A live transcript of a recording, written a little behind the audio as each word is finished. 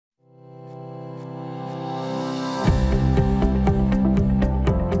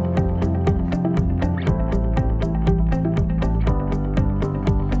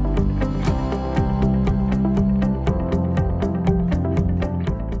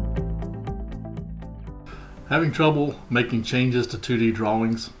Having trouble making changes to 2D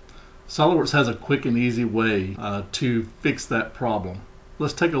drawings? SOLIDWORKS has a quick and easy way to fix that problem.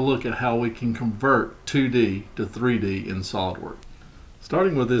 Let's take a look at how we can convert 2D to 3D in SOLIDWORKS.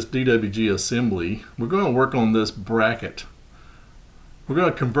 Starting with this DWG assembly, we're going to work on this bracket. We're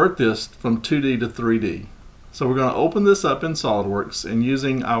going to convert this from 2D to 3D. So we're going to open this up in SOLIDWORKS, and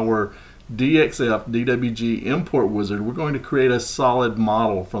using our DXF DWG Import Wizard, we're going to create a solid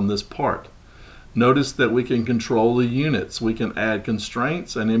model from this part. Notice that we can control the units. We can add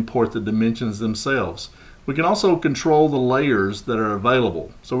constraints and import the dimensions themselves. We can also control the layers that are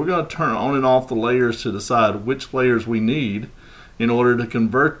available. So we're going to turn on and off the layers to decide which layers we need in order to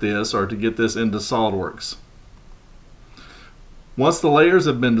convert this or to get this into SOLIDWORKS. Once the layers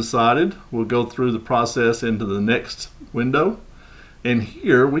have been decided, we'll go through the process into the next window. And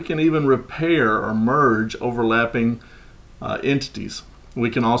here we can even repair or merge overlapping entities. We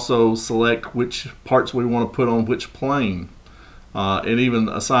can also select which parts we want to put on which plane and even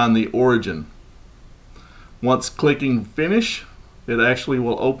assign the origin. Once clicking finish, it actually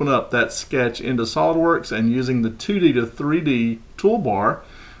will open up that sketch into SOLIDWORKS, and using the 2D to 3D toolbar,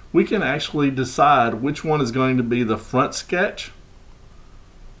 we can actually decide which one is going to be the front sketch,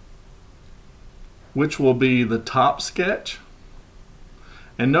 which will be the top sketch.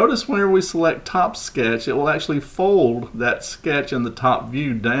 And notice whenever we select top sketch, it will actually fold that sketch in the top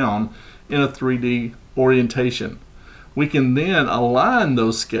view down in a 3D orientation. We can then align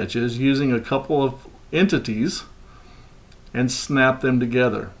those sketches using a couple of entities and snap them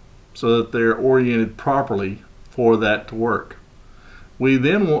together so that they're oriented properly for that to work. We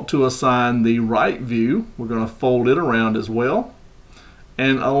then want to assign the right view. We're going to fold it around as well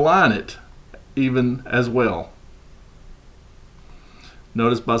and align it even as well.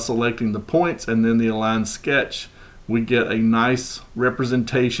 Notice by selecting the points and then the aligned sketch, we get a nice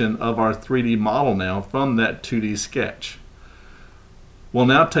representation of our 3D model now from that 2D sketch. We'll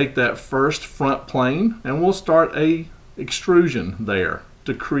now take that first front plane and we'll start a extrusion there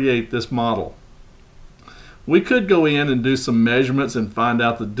to create this model. We could go in and do some measurements and find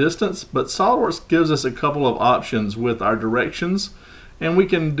out the distance, but SOLIDWORKS gives us a couple of options with our directions, and we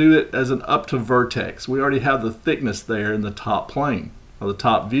can do it as an up to vertex. We already have the thickness there in the top plane, or the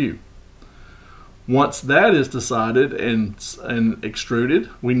top view. Once that is decided and extruded,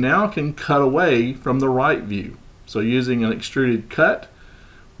 we now can cut away from the right view. So using an extruded cut,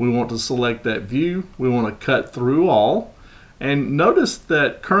 we want to select that view. We want to cut through all. And notice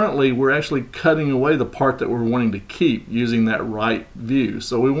that currently we're actually cutting away the part that we're wanting to keep using that right view.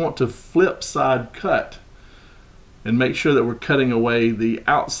 So we want to flip side cut and make sure that we're cutting away the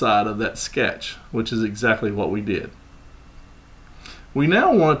outside of that sketch, which is exactly what we did. We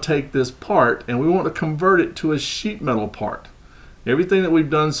now want to take this part and we want to convert it to a sheet metal part. Everything that we've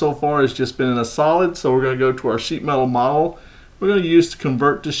done so far has just been in a solid, so we're going to go to our sheet metal model. We're going to use to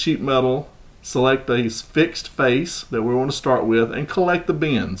convert to sheet metal, select a fixed face that we want to start with, and collect the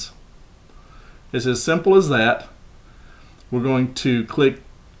bends. It's as simple as that. We're going to click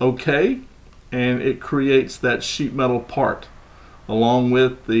OK, and it creates that sheet metal part along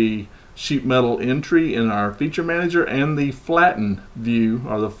with the sheet metal entry in our feature manager and the flatten view,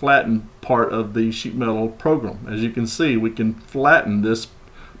 or the flatten part of the sheet metal program. As you can see, we can flatten this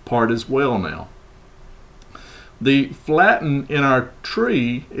part as well now. The flatten in our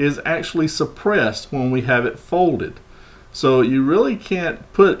tree is actually suppressed when we have it folded. So you really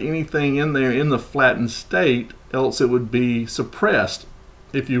can't put anything in there in the flattened state, else it would be suppressed.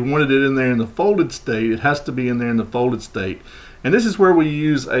 If you wanted it in there in the folded state, it has to be in there in the folded state. And this is where we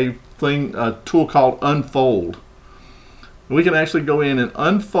use a tool called unfold. We can actually go in and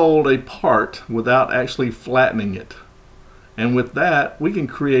unfold a part without actually flattening it. And with that, we can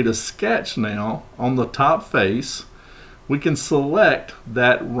create a sketch now on the top face. We can select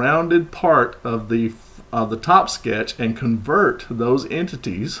that rounded part of the top sketch and convert those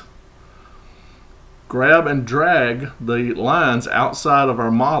entities. Grab and drag the lines outside of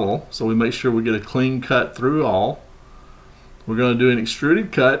our model so we make sure we get a clean cut through all. We're going to do an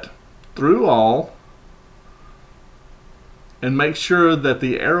extruded cut through all and make sure that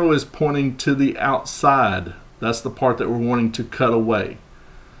the arrow is pointing to the outside. That's the part that we're wanting to cut away.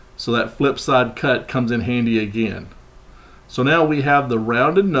 So that flip side cut comes in handy again. So now we have the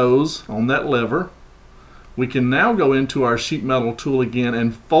rounded nose on that lever. We can now go into our sheet metal tool again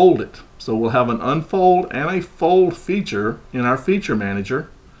and fold it. So we'll have an unfold and a fold feature in our feature manager,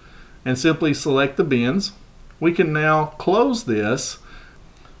 and simply select the bends. We can now close this.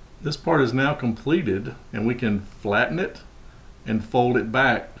 This part is now completed, and we can flatten it and fold it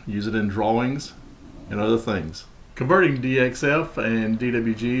back, use it in drawings and other things. Converting DXF and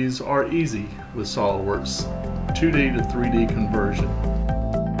DWGs are easy with SOLIDWORKS 2D to 3D conversion.